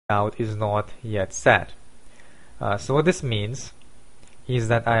out is not yet set. So what this means is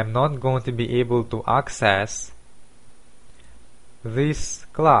that I am not going to be able to access this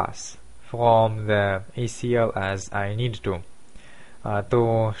class from the ACL as I need to.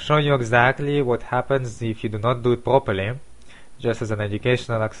 To show you exactly what happens if you do not do it properly, just as an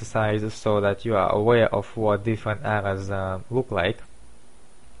educational exercise so that you are aware of what different errors look like.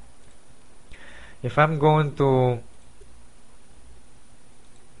 If I'm going to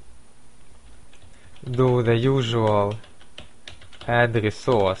do the usual add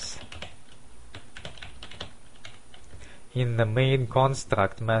resource in the main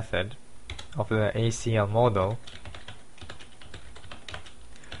construct method of the ACL model,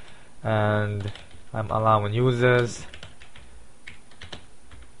 and I'm allowing users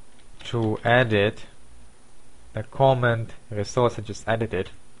to edit the comment resource I just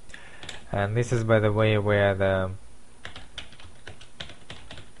edited, and this is, by the way, where the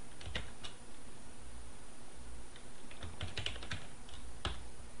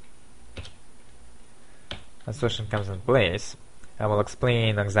assertion comes in place. I will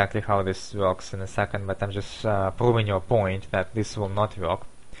explain exactly how this works in a second, but I'm just proving your point that this will not work.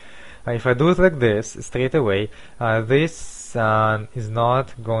 If I do it like this straight away, this is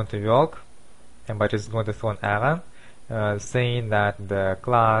not going to work, but it's going to throw an error saying that the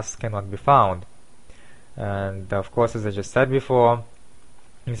class cannot be found. And of course, as I just said before,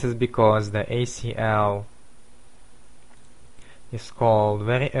 this is because the ACL is called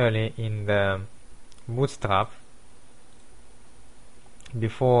very early in the bootstrap,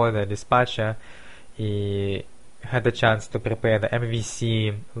 before the dispatcher had the chance to prepare the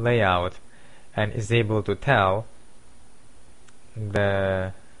MVC layout and is able to tell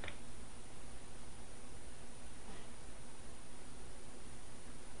the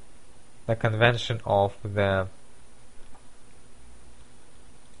convention of the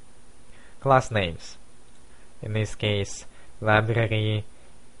class names. In this case, library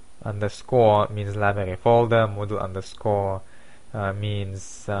underscore means library folder, model underscore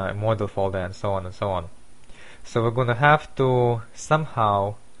means model folder, and so on and so on. So we're going to have to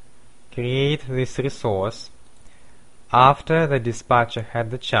somehow create this resource after the dispatcher had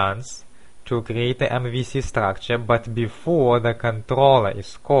the chance to create the MVC structure, but before the controller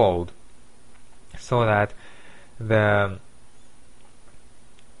is called, so that the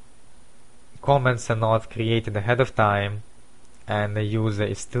comments are not created ahead of time and the user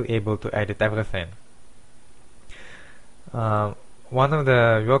is still able to edit everything. One of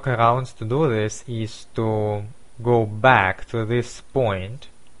the workarounds to do this is to go back to this point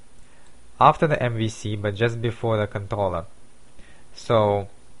after the MVC, but just before the controller. So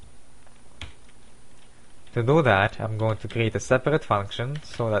to do that, I'm going to create a separate function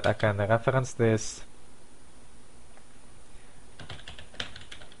so that I can reference this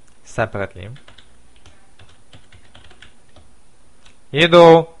separately.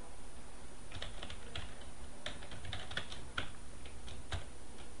 Idu!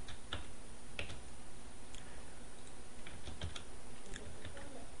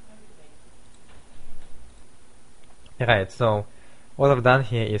 Right, so what I've done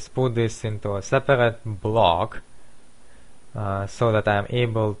here is put this into a separate block so that I am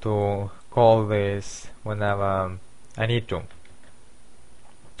able to call this whenever I need to.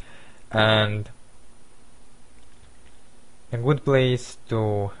 And a good place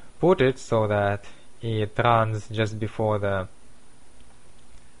to put it so that it runs just before the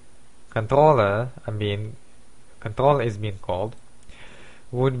controller is being called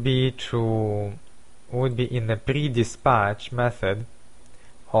would be in the pre-dispatch method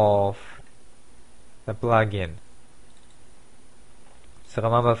of the plugin. So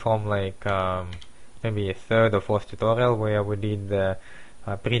remember from like maybe a third or fourth tutorial where we did the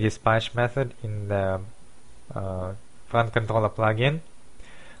pre-dispatch method in the front controller plugin.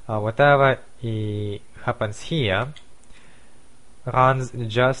 Whatever happens here runs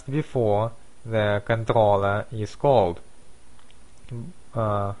just before the controller is called.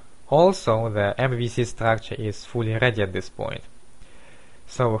 Also, the MVC structure is fully ready at this point.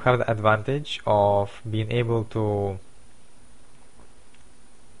 So we have the advantage of being able to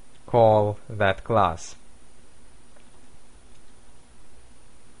call that class.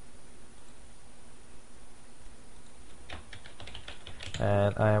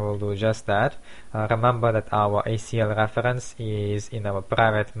 And I will do just that. Remember that our ACL reference is in our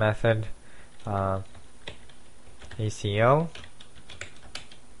private method ACL.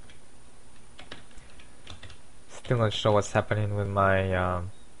 Still not sure what's happening with my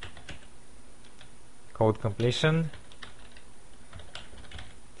code completion.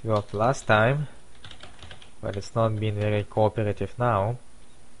 It worked last time, but it's not been very cooperative now.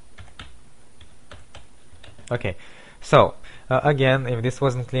 Okay, so again, if this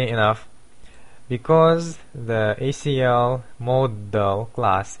wasn't clear enough, because the ACL model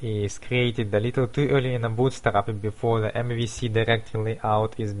class is created a little too early in a bootstrap before the MVC directory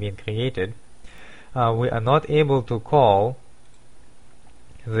layout is being created, we are not able to call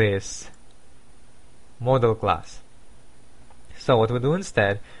this model class. So what we do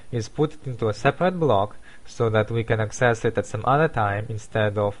instead is put it into a separate block so that we can access it at some other time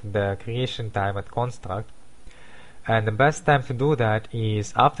instead of the creation time at construct. And the best time to do that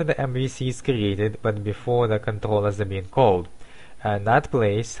is after the MVC is created but before the controllers are being called. And that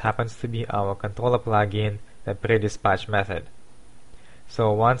place happens to be our controller plugin, the pre-dispatch method.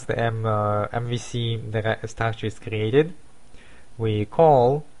 So once the MVC structure is created, we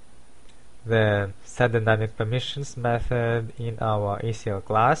call the set dynamic permissions method in our ACL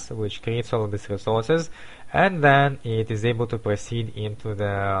class, which creates all of these resources, and then it is able to proceed into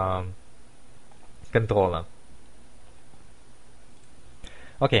the controller.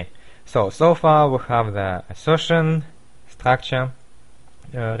 Okay, so far we have the assertion structure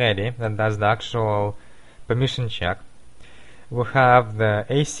ready that does the actual permission check. We have the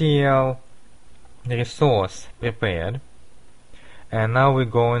ACL resource prepared, and now we're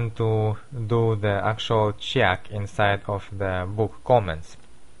going to do the actual check inside of the book comments.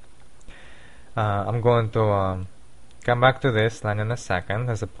 I'm going to come back to this line in a second,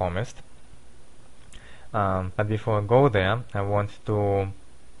 as I promised. But before I go there, I want to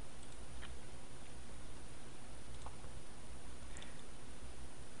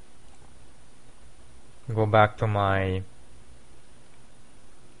go back to my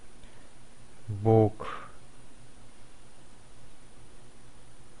book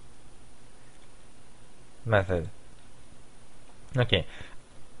method. Okay.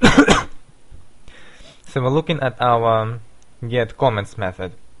 So we're looking at our get comments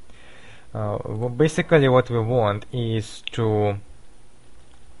method. Basically what we want is to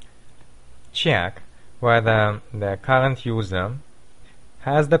check whether the current user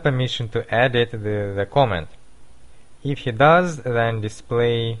has the permission to edit the comment. If he does, then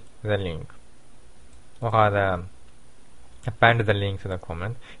display the link, or rather append the link to the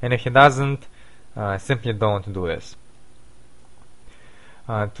comment, and if he doesn't, simply don't do this.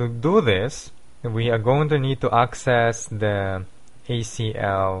 To do this, we are going to need to access the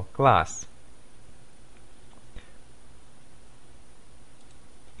ACL class.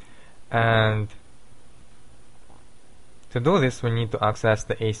 And to do this, we need to access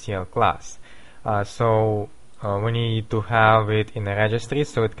the ACL class. We need to have it in a registry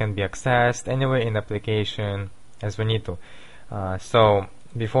so it can be accessed anywhere in the application as we need to. So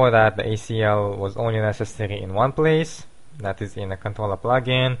before that, the ACL was only necessary in one place, that is in a controller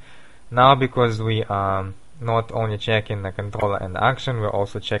plugin. Now, because we are not only checking the controller and the action, we're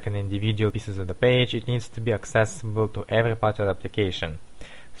also checking individual pieces of the page. It needs to be accessible to every part of the application.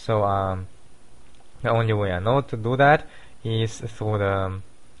 So the only way I know to do that is through the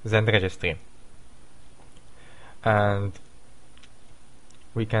Zend registry. And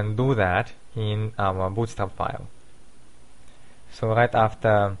we can do that in our bootstrap file. So right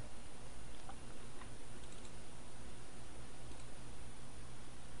after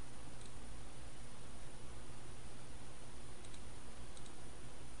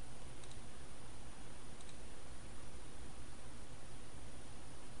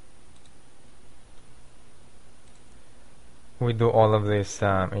we do all of this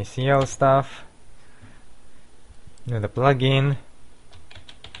ACL stuff, the plugin,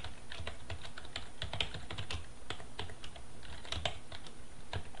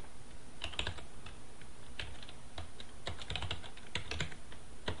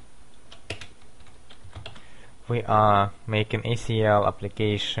 we are making ACL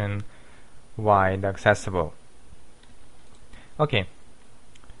application wide accessible. Okay,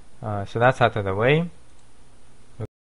 so that's out of the way.